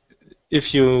sick,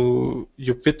 if you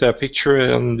put a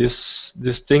picture on this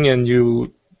thing and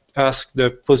you ask the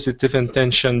positive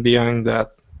intention behind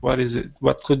that, what is it?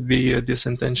 What could be this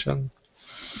intention?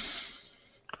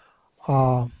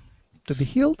 To be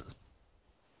healed.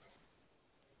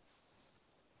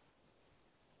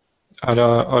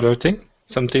 Other thing?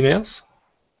 Something else?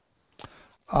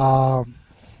 To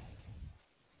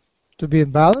be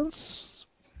in balance.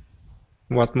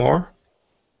 What more?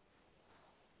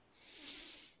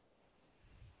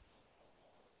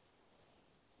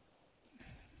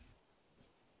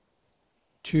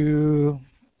 To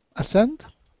ascend.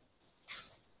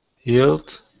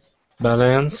 Healed,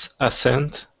 balance,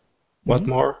 ascend. What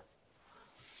more?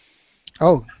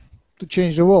 Oh, to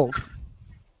change the world.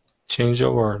 Change the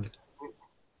world.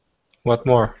 What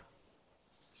more?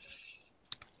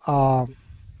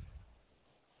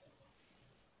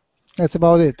 That's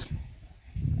about it.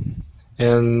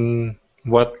 And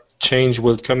what change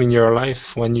will come in your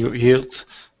life when you healed,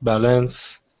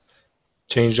 balance,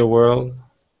 change the world?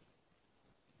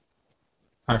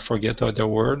 I forget the other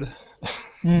word.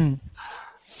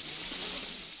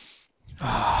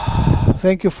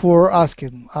 Thank you for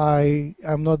asking. I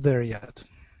am not there yet.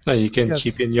 No, you can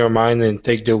keep in your mind and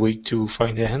take the week to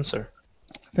find the answer.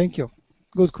 Thank you.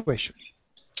 Good question.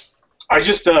 I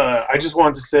just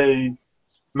wanted to say,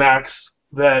 Max,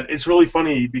 that it's really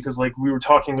funny because like we were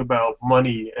talking about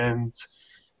money and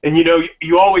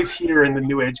you always hear in the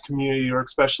New Age community, or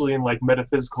especially in like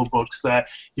metaphysical books, that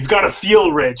you've got to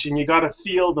feel rich and you got to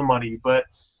feel the money. But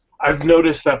I've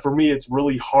noticed that for me, it's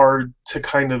really hard to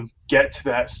kind of get to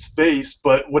that space.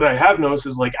 But what I have noticed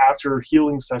is like after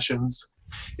healing sessions,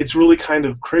 it's really kind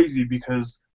of crazy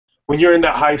because when you're in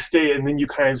that high state and then you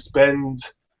kind of spend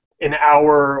an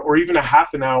hour or even a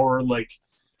half an hour like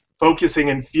focusing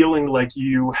and feeling like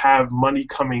you have money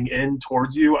coming in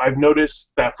towards you, I've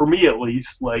noticed that for me at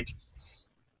least, like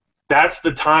that's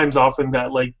the times often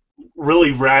that like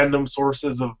really random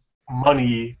sources of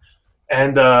money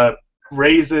and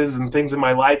raises and things in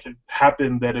my life have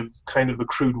happened that have kind of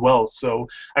accrued wealth. So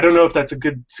I don't know if that's a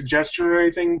good suggestion or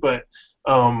anything, but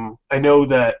I know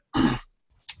that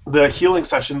the healing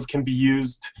sessions can be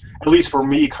used, at least for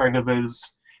me, kind of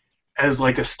as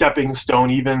like a stepping stone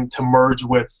even to merge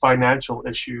with financial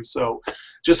issues. So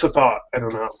just a thought. I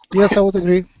don't know. Yes, I would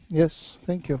agree. Yes,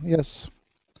 thank you. Yes.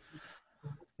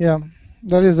 Yeah,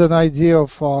 there is an idea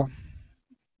of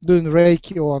doing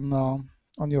Reiki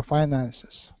on your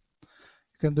finances.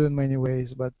 You can do it in many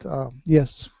ways, but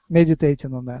yes,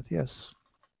 meditating on that, yes.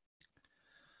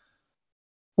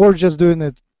 Or just doing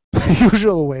it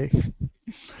usual way.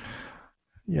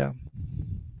 Yeah.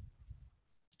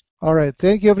 All right.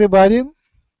 Thank you, everybody.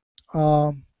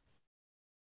 I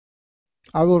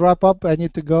will wrap up. I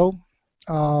need to go.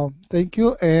 Thank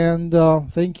you and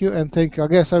thank you and thank you. I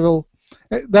guess I will.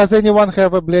 Does anyone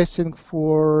have a blessing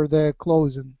for the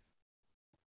closing?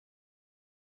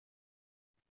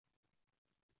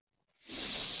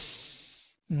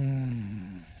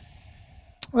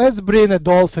 Let's bring a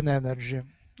dolphin energy.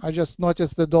 I just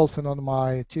noticed the dolphin on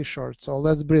my t-shirt, so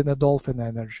let's bring a dolphin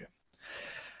energy.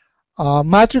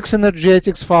 Matrix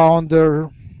Energetics founder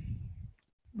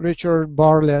Richard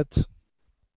Bartlett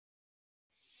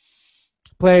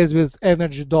plays with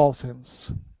energy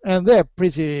dolphins, and they're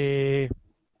pretty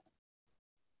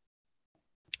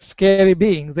scary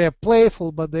beings. They're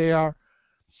playful, but they are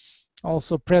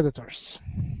also predators,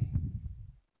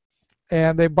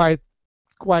 and they bite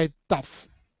quite tough.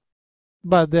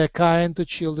 But they're kind to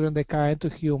children, they're kind to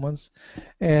humans,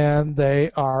 and they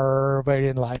are very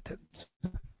enlightened.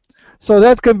 So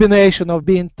that combination of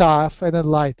being tough and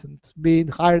enlightened, being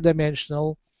higher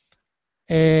dimensional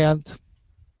and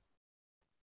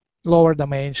lower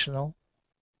dimensional.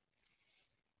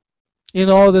 You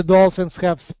know, the dolphins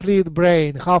have split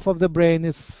brain. Half of the brain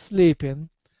is sleeping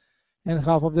and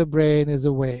half of the brain is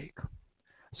awake.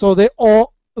 So they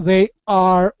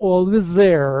are always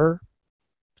there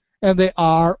and they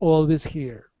are always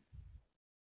here.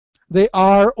 They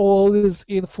are always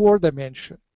in 4th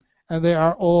dimension and they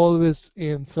are always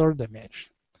in 3rd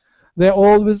dimension. They're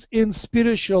always in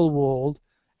spiritual world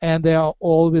and they are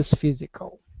always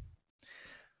physical.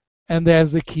 And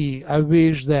that's the key. I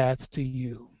wish that to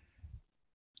you.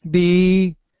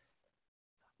 Be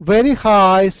very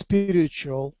high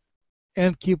spiritual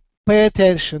and pay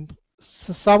attention.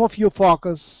 Some of you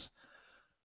focus,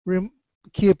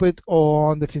 keep it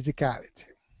on the physicality.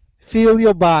 Feel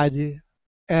your body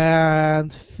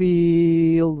and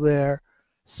feel the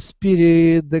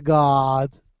spirit, the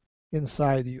God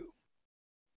inside you.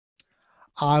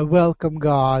 I welcome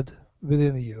God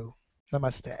within you.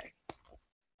 Namaste.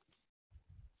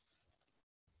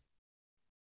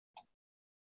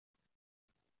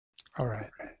 All right.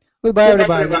 Goodbye,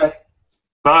 everybody.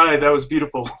 Bye. That was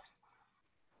beautiful.